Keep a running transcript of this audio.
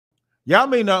Y'all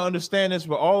may not understand this,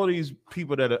 but all of these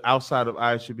people that are outside of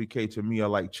ISUPK to me are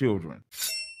like children.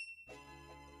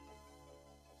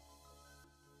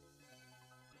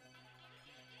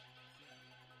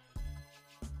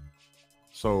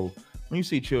 So when you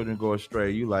see children go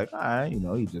astray, you like,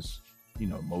 he just,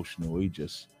 emotional. He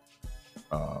just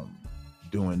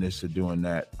doing this or doing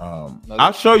that.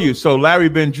 I'll show you. So Larry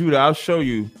Ben Judah, I'll show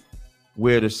you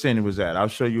where the sin was at. I'll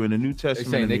show you in the New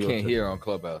Testament. They're saying they can't hear on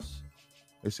Clubhouse.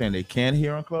 They're saying they can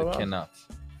hear on Clubhouse? They cannot.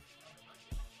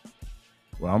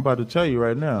 Well, I'm about to tell you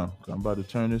right now. I'm about to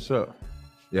turn this up.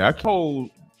 Yeah, I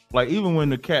told, like, even when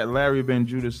the cat Larry Ben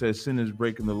Judah says sin is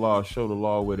breaking the law, show the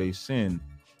law where they sin.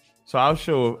 So I'll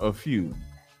show a few.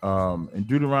 In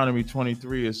Deuteronomy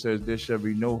 23, it says, there shall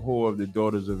be no whore of the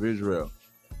daughters of Israel.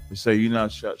 It say, you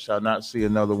shall not see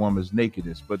another woman's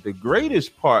nakedness. But the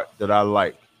greatest part that I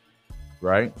like,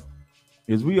 right,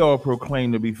 is we all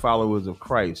proclaim to be followers of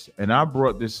Christ. And I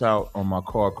brought this out on my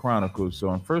Car Chronicles.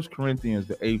 So in 1 Corinthians,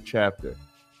 the 8th chapter,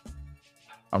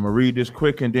 I'm gonna read this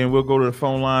quick and then we'll go to the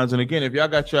phone lines. And again, if y'all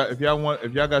got something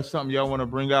y'all want to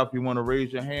bring up, if you want to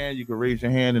raise your hand, you can raise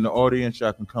your hand in the audience.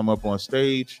 Y'all can come up on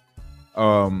stage.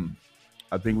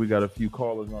 I think we got a few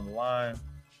callers on the line.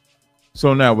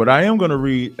 So now what I am going to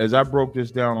read, as I broke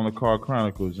this down on the Car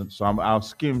Chronicles, and so I'll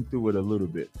skim through it a little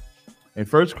bit. In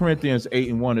 1 Corinthians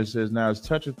 8:1, it says, now as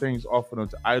touch of things offered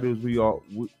unto idols,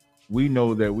 we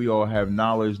know that we all have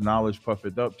knowledge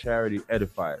puffeth up, charity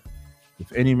edifieth.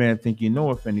 If any man think he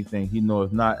knoweth anything, he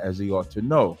knoweth not as he ought to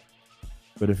know.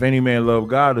 But if any man love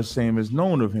God, the same is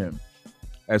known of him.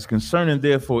 As concerning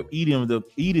therefore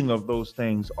eating of those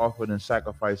things offered in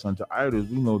sacrifice unto idols,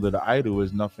 we know that the idol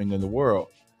is nothing in the world,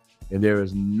 and there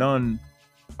is none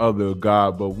other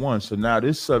God but one. So now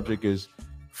this subject is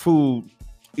food,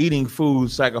 eating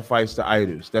food sacrificed to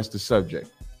idols. That's the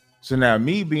subject. So now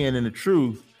me being in the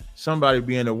truth, somebody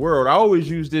being in the world, I always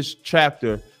use this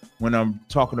chapter when I'm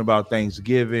talking about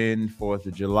Thanksgiving, 4th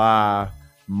of July,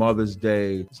 Mother's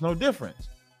Day. It's no difference.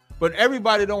 But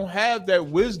everybody don't have that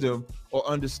wisdom or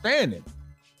understanding.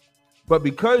 But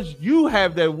because you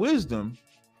have that wisdom,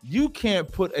 you can't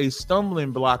put a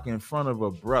stumbling block in front of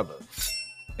a brother.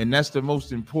 And that's the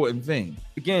most important thing.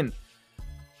 Again,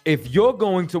 if you're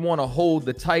going to want to hold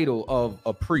the title of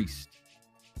a priest,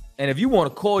 and if you want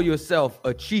to call yourself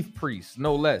a chief priest,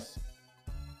 no less,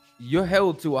 you're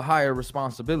held to a higher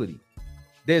responsibility.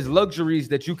 There's luxuries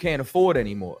that you can't afford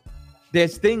anymore.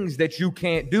 There's things that you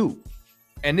can't do.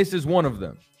 And this is one of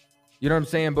them. You know what I'm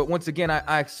saying? But once again,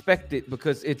 I expect it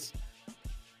because it's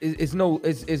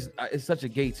such a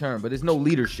gay term, but there's no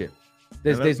leadership.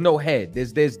 There's no head.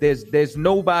 There's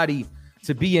nobody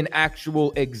to be an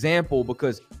actual example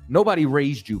because nobody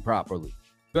raised you properly.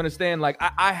 You understand? Like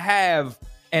I have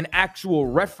an actual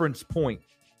reference point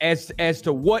as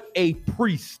to what a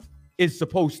priest is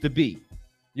supposed to be.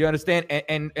 You understand?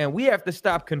 And we have to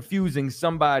stop confusing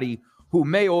somebody who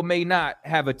may or may not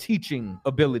have a teaching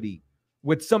ability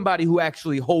with somebody who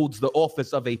actually holds the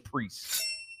office of a priest.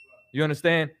 You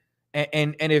understand?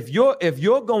 And if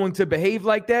you're going to behave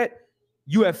like that,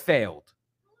 you have failed.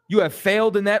 You have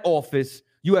failed in that office.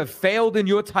 You have failed in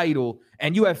your title,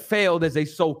 and you have failed as a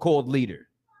so-called leader.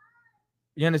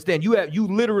 You understand? You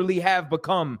literally have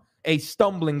become a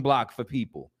stumbling block for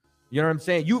people. You know what I'm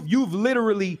saying? You've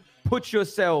literally put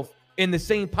yourself in the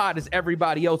same pot as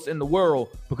everybody else in the world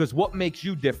because what makes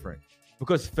you different?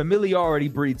 Because familiarity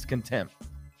breeds contempt.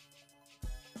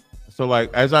 So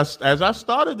like as I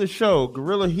started the show,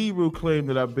 Gorilla Hebrew claimed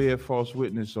that I bear false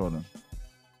witness on him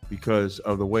because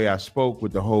of the way I spoke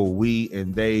with the whole we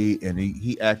and they, and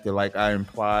he acted like I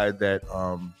implied that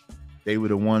they were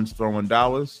the ones throwing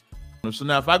dollars. So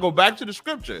now if I go back to the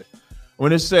scripture,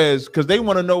 when it says, because they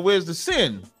want to know where's the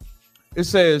sin, it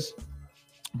says,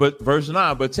 but verse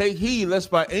 9, but take heed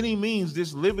lest by any means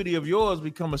this liberty of yours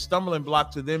become a stumbling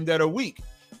block to them that are weak.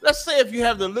 Let's say if you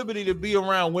have the liberty to be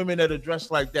around women that are dressed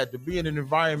like that, to be in an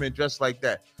environment dressed like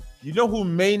that, you know who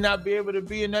may not be able to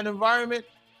be in that environment?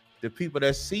 The people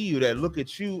that see you, that look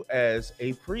at you as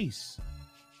a priest.